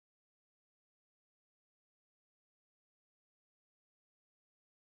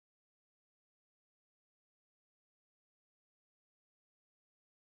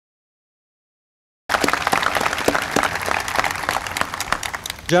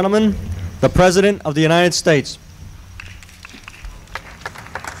Gentlemen, the President of the United States.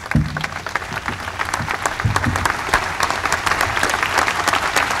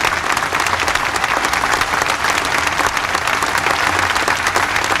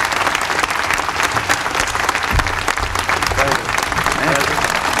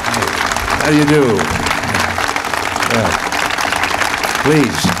 How do you do? Well,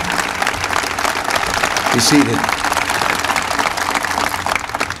 please be seated.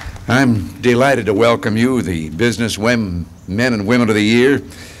 I'm delighted to welcome you, the business men and women of the year,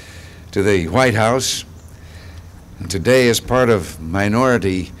 to the White House. And today, as part of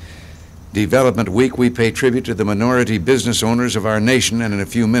Minority Development Week, we pay tribute to the minority business owners of our nation, and in a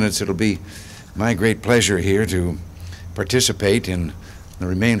few minutes it'll be my great pleasure here to participate in the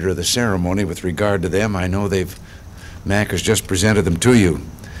remainder of the ceremony with regard to them. I know Mac has just presented them to you.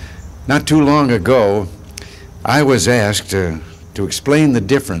 Not too long ago, I was asked to explain the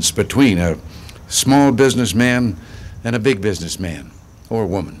difference between a small businessman and a big businessman or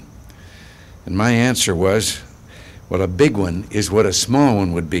woman. And my answer was, well, a big one is what a small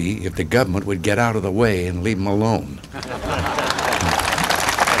one would be if the government would get out of the way and leave them alone.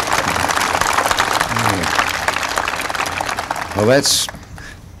 Well,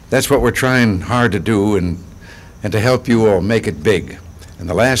 that's what we're trying hard to do, and to help you all make it big. And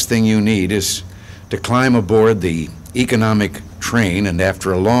the last thing you need is to climb aboard the economic train and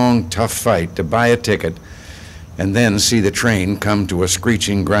after a long, tough fight to buy a ticket and then see the train come to a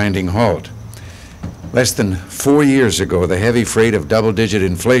screeching, grinding halt. Less than 4 years ago, the heavy freight of double-digit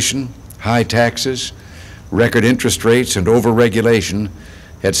inflation, high taxes, record interest rates, and over-regulation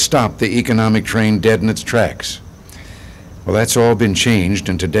had stopped the economic train dead in its tracks. Well, that's all been changed,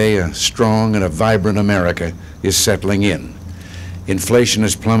 and today a strong and a vibrant America is settling in. Inflation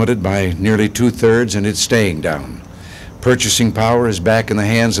has plummeted by nearly 2/3, and it's staying down. Purchasing power is back in the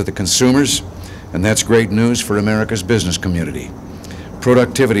hands of the consumers, and that's great news for America's business community.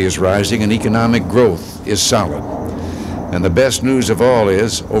 Productivity is rising, and economic growth is solid. And the best news of all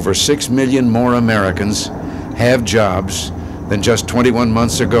is over 6 million more Americans have jobs than just 21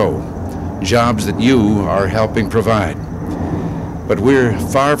 months ago, jobs that you are helping provide. But we're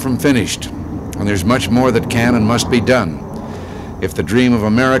far from finished, and there's much more that can and must be done. If the dream of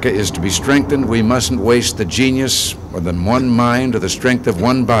America is to be strengthened, we mustn't waste the genius or the one mind or the strength of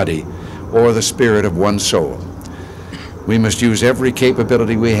one body or the spirit of one soul. We must use every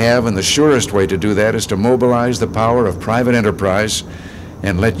capability we have, and the surest way to do that is to mobilize the power of private enterprise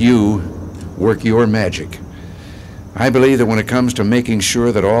and let you work your magic. I believe that when it comes to making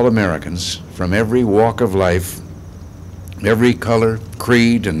sure that all Americans from every walk of life, every color,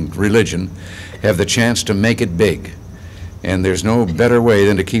 creed, and religion have the chance to make it big. And there's no better way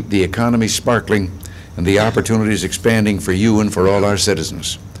than to keep the economy sparkling and the opportunities expanding for you and for all our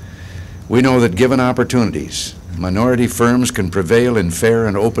citizens. We know that given opportunities, minority firms can prevail in fair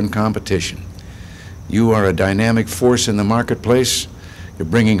and open competition. You are a dynamic force in the marketplace. You're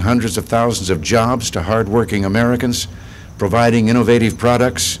bringing hundreds of thousands of jobs to hardworking Americans, providing innovative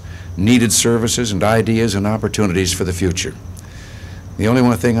products, needed services and ideas and opportunities for the future. The only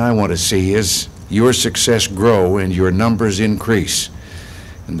one thing I want to see is your success grow and your numbers increase.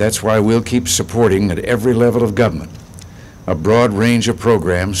 And that's why we'll keep supporting at every level of government a broad range of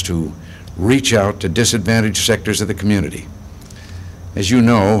programs to reach out to disadvantaged sectors of the community. As you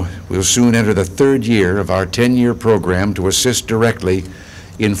know, we'll soon enter the 3rd year of our 10-year program to assist directly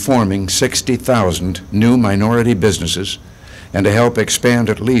in forming 60,000 new minority businesses and to help expand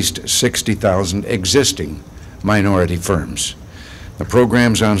at least 60,000 existing minority firms. The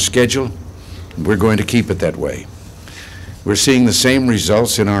program's on schedule, and we're going to keep it that way. We're seeing the same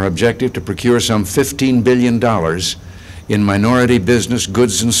results in our objective to procure some $15 billion in minority business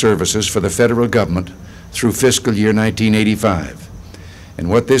goods and services for the federal government through fiscal year 1985. And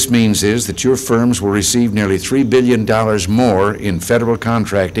what this means is that your firms will receive nearly $3 billion more in federal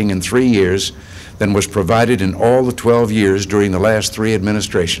contracting in 3 years than was provided in all the 12 years during the last 3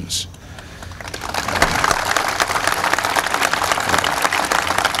 administrations.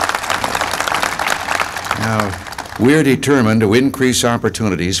 Now, we're determined to increase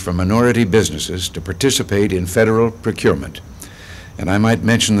opportunities for minority businesses to participate in federal procurement. And I might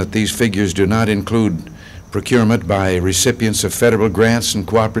mention that these figures do not include procurement by recipients of federal grants and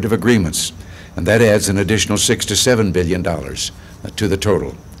cooperative agreements, and that adds an additional $6 to $7 billion to the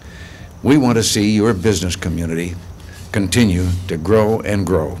total. We want to see your business community continue to grow and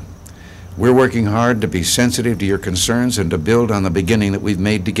grow. We're working hard to be sensitive to your concerns and to build on the beginning that we've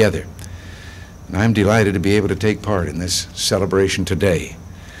made together. And I'm delighted to be able to take part in this celebration today.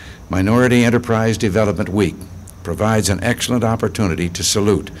 Minority Enterprise Development Week provides an excellent opportunity to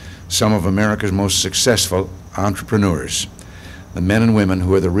salute some of America's most successful entrepreneurs, the men and women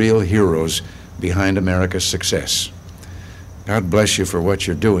who are the real heroes behind America's success. God bless you for what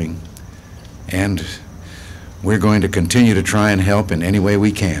you're doing, and we're going to continue to try and help in any way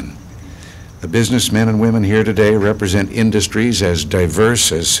we can. The businessmen and women here today represent industries as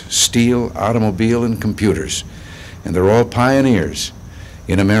diverse as steel, automobile, and computers, and they're all pioneers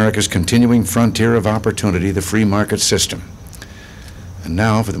in America's continuing frontier of opportunity, the free market system. And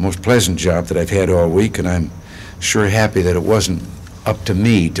now for the most pleasant job that I've had all week, and I'm sure happy that it wasn't up to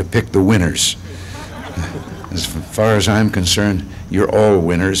me to pick the winners. As far as I'm concerned, you're all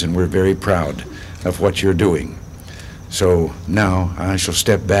winners, and we're very proud of what you're doing. So now I shall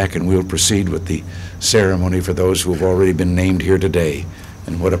step back and we'll proceed with the ceremony for those who have already been named here today,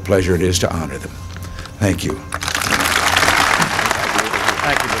 and what a pleasure it is to honor them. Thank you.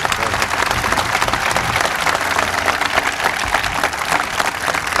 Thank you, Mr. President.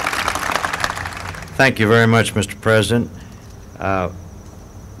 Thank you very much, Mr. President.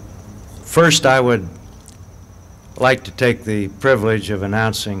 First, I would like to take the privilege of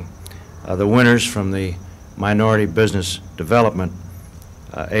announcing the winners from the Minority Business Development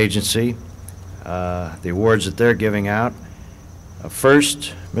Agency, the awards that they're giving out.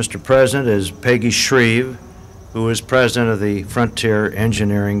 First, Mr. President, is Peggy Shreve, who is president of the Frontier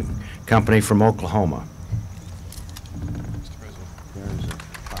Engineering Company from Oklahoma.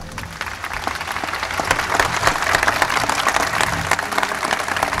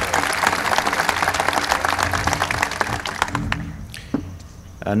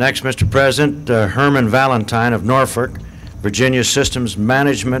 Next, Mr. President, Herman Valentine of Norfolk, Virginia Systems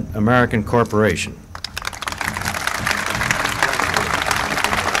Management American Corporation.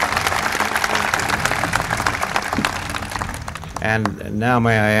 And now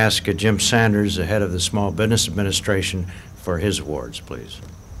may I ask Jim Sanders, the head of the Small Business Administration, for his awards, please.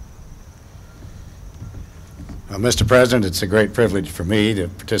 Well, Mr. President, it's a great privilege for me to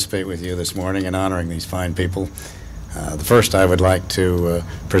participate with you this morning in honoring these fine people. The first, I would like to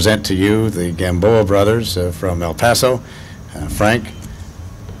present to you the Gamboa brothers from El Paso, Frank,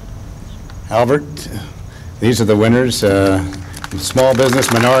 Albert. These are the winners, Small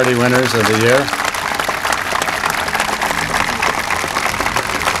Business Minority Winners of the Year.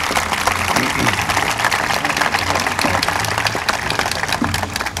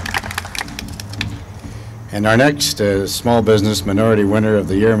 And our next Small Business Minority Winner of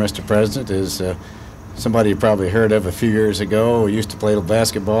the Year, Mr. President, is somebody you probably heard of a few years ago. He used to play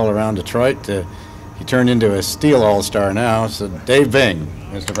basketball around Detroit. He turned into a steel all-star now. So Dave Bing,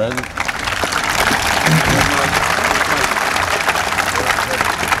 Mr. President.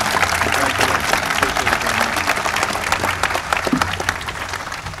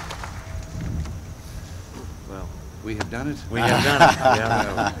 Well, we have done it? We have done it.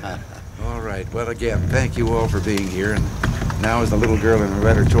 Yeah. All right. Well, again, thank you all for being here. And now, as the little girl in the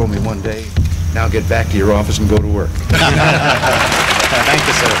letter told me one day, now get back to your office and go to work. Thank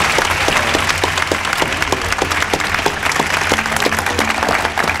you, sir.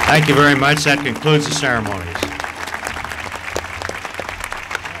 Thank you very much. That concludes the ceremonies.